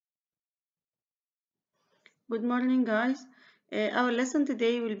Good morning, guys. Our lesson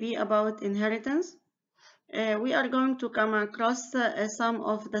today will be about inheritance. We are going to come across some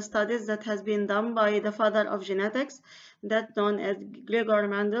of the studies that has been done by the father of genetics, that known as Gregor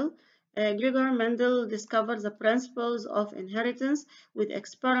Mendel. Gregor Mendel discovered the principles of inheritance with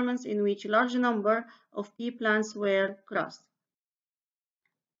experiments in which large number of pea plants were crossed.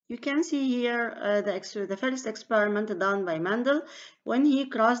 You can see here the first experiment done by Mendel when he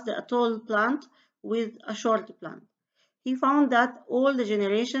crossed a tall plant with a short plant. He found that all the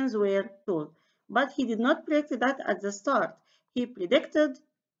generations were tall, but he did not predict that at the start. He predicted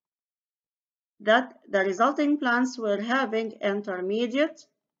that the resulting plants were having intermediate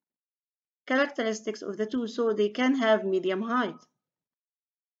characteristics of the two, so they can have medium height.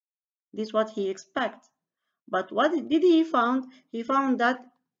 This is what he expected. But what did he found? He found that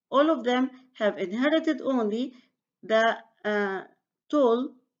all of them have inherited only the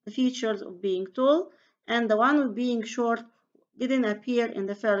tall features of being tall, and the one of being short didn't appear in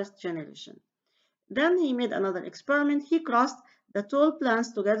the first generation. Then he made another experiment. He crossed the tall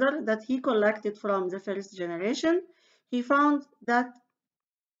plants together that he collected from the first generation. He found that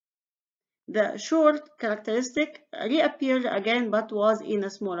the short characteristic reappeared again, but was in a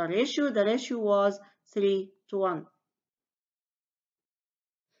smaller ratio. The ratio was 3:1.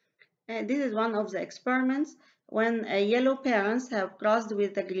 This is one of the experiments. When yellow parents have crossed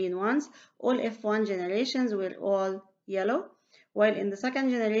with the green ones, all F1 generations were all yellow, while in the second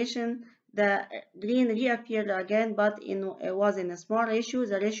generation, the green reappeared again, but was in a small ratio.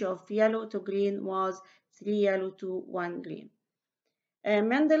 The ratio of yellow to green was 3 yellow to 1 green.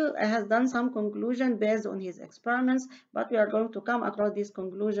 Mendel has done some conclusion based on his experiments, but we are going to come across this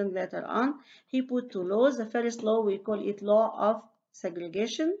conclusion later on. He put two laws. The first law, we call it law of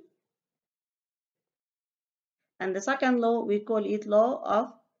segregation. And the second law, we call it law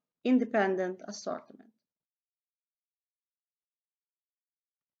of independent assortment.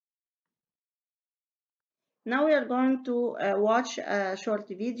 Now we are going to watch a short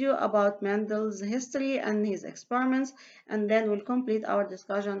video about Mendel's history and his experiments, and then we'll complete our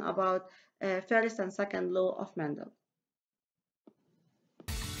discussion about first and second law of Mendel.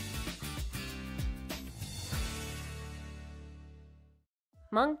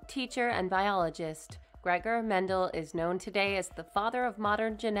 Monk, teacher, and biologist, Gregor Mendel is known today as the father of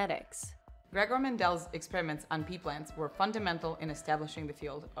modern genetics. Gregor Mendel's experiments on pea plants were fundamental in establishing the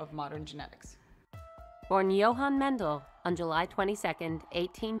field of modern genetics. Born Johann Mendel on July 22,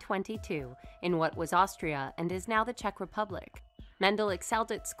 1822, in what was Austria and is now the Czech Republic, Mendel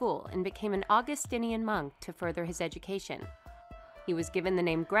excelled at school and became an Augustinian monk to further his education. He was given the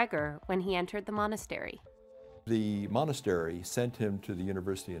name Gregor when he entered the monastery. The monastery sent him to the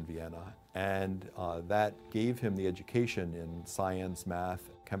university in Vienna, and that gave him the education in science, math,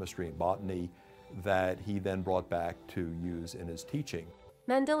 chemistry, and botany that he then brought back to use in his teaching.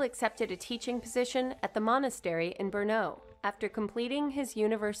 Mendel accepted a teaching position at the monastery in Brno after completing his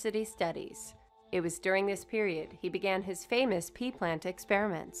university studies. It was during this period he began his famous pea plant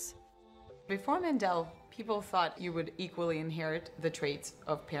experiments. Before Mendel, people thought you would equally inherit the traits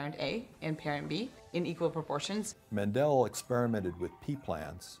of parent A and parent B in equal proportions. Mendel experimented with pea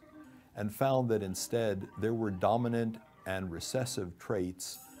plants and found that instead there were dominant and recessive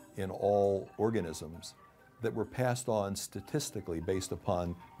traits in all organisms that were passed on statistically based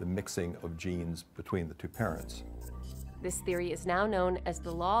upon the mixing of genes between the two parents. This theory is now known as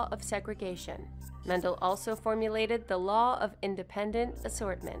the law of segregation. Mendel also formulated the law of independent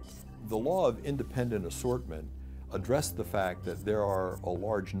assortment. The law of independent assortment addressed the fact that there are a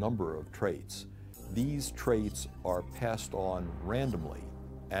large number of traits. These traits are passed on randomly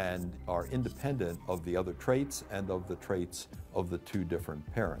and are independent of the other traits and of the traits of the two different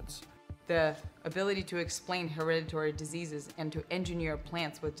parents. The ability to explain hereditary diseases and to engineer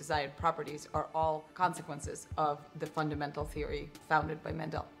plants with desired properties are all consequences of the fundamental theory founded by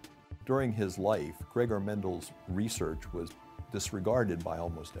Mendel. During his life, Gregor Mendel's research was disregarded by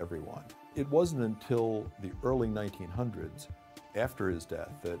almost everyone. It wasn't until the early 1900s, after his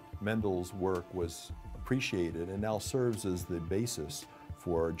death, that Mendel's work was appreciated and now serves as the basis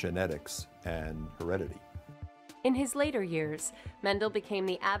for genetics and heredity. In his later years, Mendel became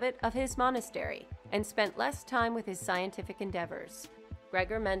the abbot of his monastery and spent less time with his scientific endeavors.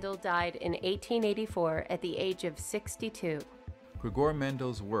 Gregor Mendel died in 1884 at the age of 62. Gregor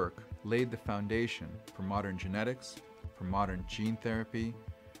Mendel's work laid the foundation for modern genetics, for modern gene therapy,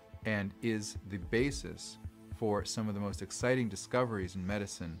 and is the basis for some of the most exciting discoveries in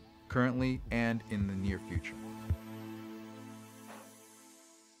medicine currently and in the near future.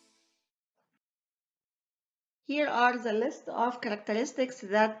 Here are the list of characteristics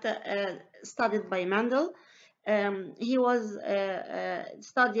that studied by Mendel. He was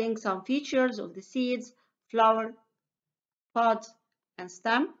studying some features of the seeds, flower, pod, and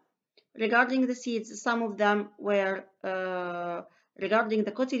stem. Regarding the seeds, some of them were regarding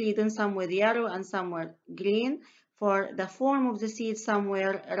the cotyledon, some were yellow and some were green. For the form of the seeds, some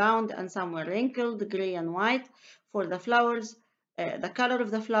were round and some were wrinkled, gray and white. For the flowers, the color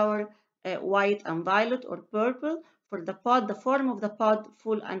of the flower, white and violet or purple. For the pod, the form of the pod,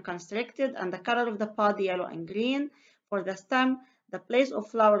 full and constricted, and the color of the pod, yellow and green. For the stem, the place of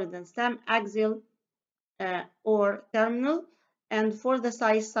flower in the stem, axial or terminal, and for the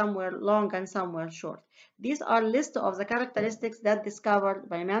size, some were long and some were short. These are lists of the characteristics that discovered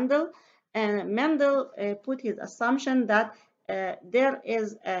by Mendel, and Mendel put his assumption that there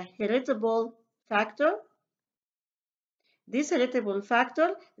is a heritable factor, this heritable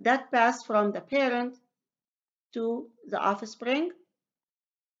factor that passed from the parent to the offspring,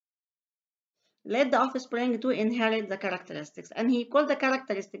 led the offspring to inherit the characteristics, and he called the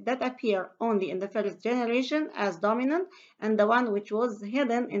characteristic that appear only in the first generation as dominant and the one which was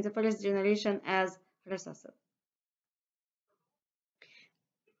hidden in the first generation as recessive.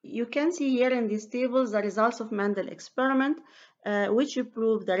 You can see here in these tables the results of Mendel experiment, which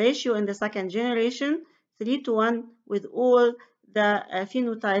proved the ratio in the second generation 3:1 with all the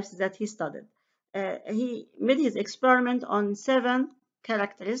phenotypes that he studied. He made his experiment on 7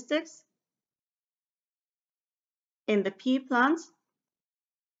 characteristics in the pea plants,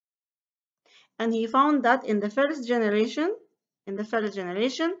 and he found that in the first generation,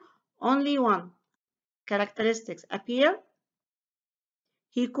 only 1 characteristics appear.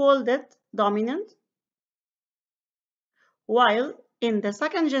 He called it dominant, while in the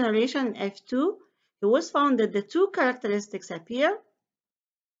second generation, F2, it was found that the 2 characteristics appear,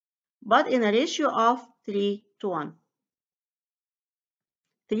 but in a ratio of 3:1.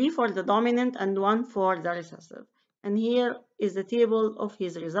 3 for the dominant and 1 for the recessive. And here is the table of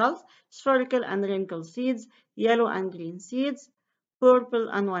his results: spherical and wrinkled seeds, yellow and green seeds, purple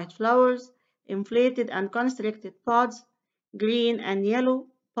and white flowers, inflated and constricted pods, green and yellow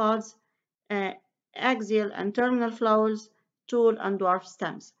pods, axial and terminal flowers, tall and dwarf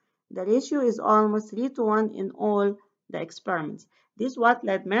stems. The ratio is almost 3:1 in all the experiments. This is what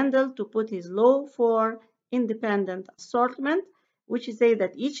led Mendel to put his law for independent assortment, which say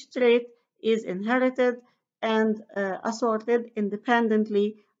that each trait is inherited and assorted independently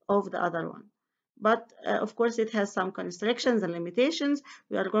of the other one. But of course, it has some constrictions and limitations.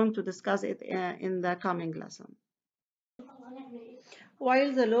 We are going to discuss it in the coming lesson.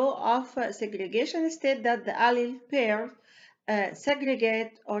 While the law of segregation states that the allele pairs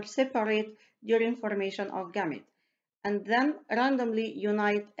segregate or separate during formation of gamete and then randomly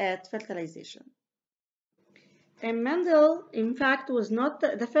unite at fertilization. And Mendel, in fact, was not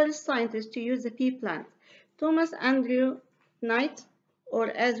the first scientist to use the pea plant. Thomas Andrew Knight, or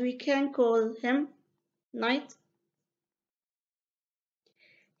as we can call him, Knight,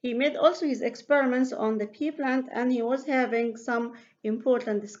 he made also his experiments on the pea plant, and he was having some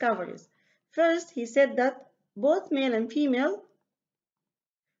important discoveries. First, he said that both male and female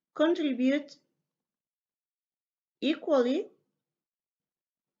contribute equally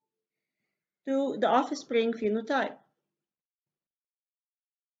to the offspring phenotype.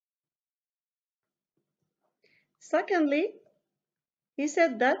 Secondly, he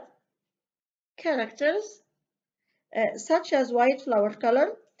said that characters such as white flower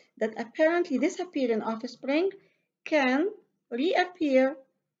color that apparently disappear in offspring can reappear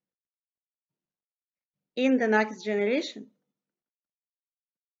in the next generation.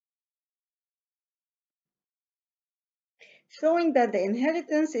 Showing that the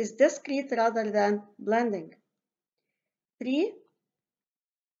inheritance is discrete rather than blending. 3.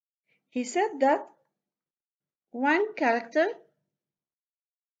 He said that one character,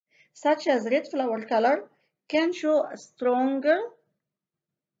 such as red flower color, can show a stronger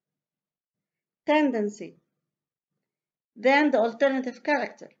tendency than the alternative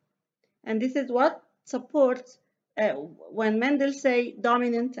character. And this is what supports when Mendel say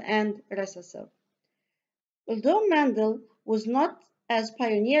dominant and recessive. Although Mendel was not as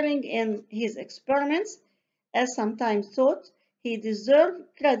pioneering in his experiments as sometimes thought, he deserved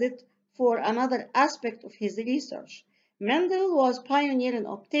credit for another aspect of his research. Mendel was pioneer in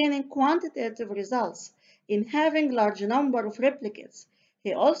obtaining quantitative results in having large number of replicates.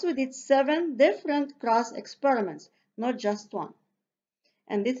 He also did 7 different cross experiments, not just one.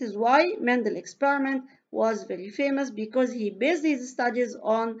 And this is why Mendel experiment was very famous, because he based his studies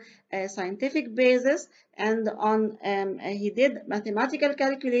on a scientific basis and on he did mathematical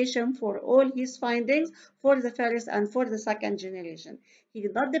calculation for all his findings for the first and for the second generation. He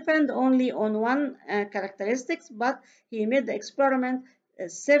did not depend only on one characteristics, but he made the experiment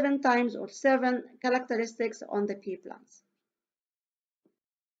 7 times or 7 characteristics on the pea plants.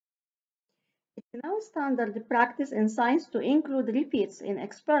 It's now standard practice in science to include repeats in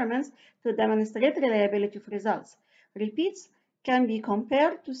experiments to demonstrate reliability of results. Repeats can be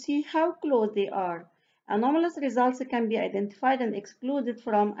compared to see how close they are. Anomalous results can be identified and excluded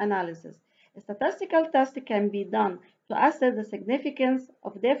from analysis. A statistical test can be done to assess the significance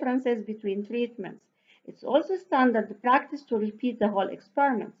of differences between treatments. It's also standard practice to repeat the whole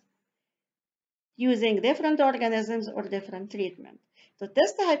experiment using different organisms or different treatment. To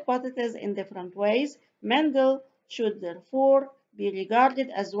test a hypothesis in different ways, Mendel should therefore be regarded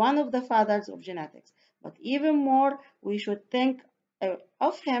as one of the fathers of genetics. But even more, we should think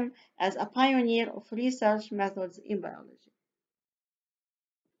of him as a pioneer of research methods in biology.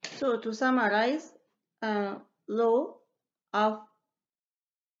 So to summarize, law of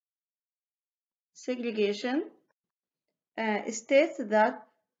segregation states that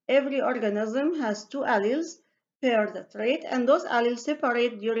every organism has 2 alleles per the trait, and those alleles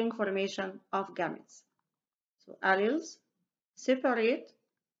separate during formation of gametes. So alleles separate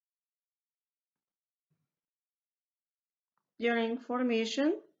during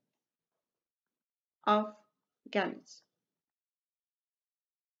formation of gametes.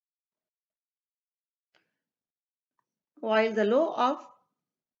 While the law of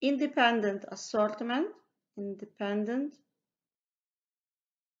independent assortment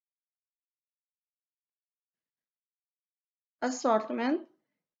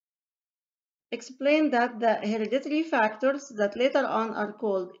explain that the hereditary factors that later on are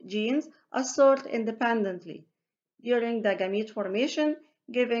called genes assort independently during the gamete formation,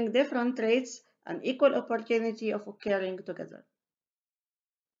 giving different traits an equal opportunity of occurring together.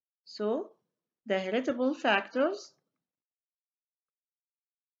 So, the heritable factors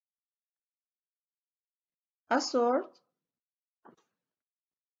assort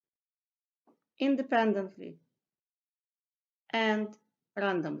independently and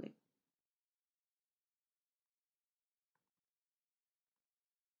randomly.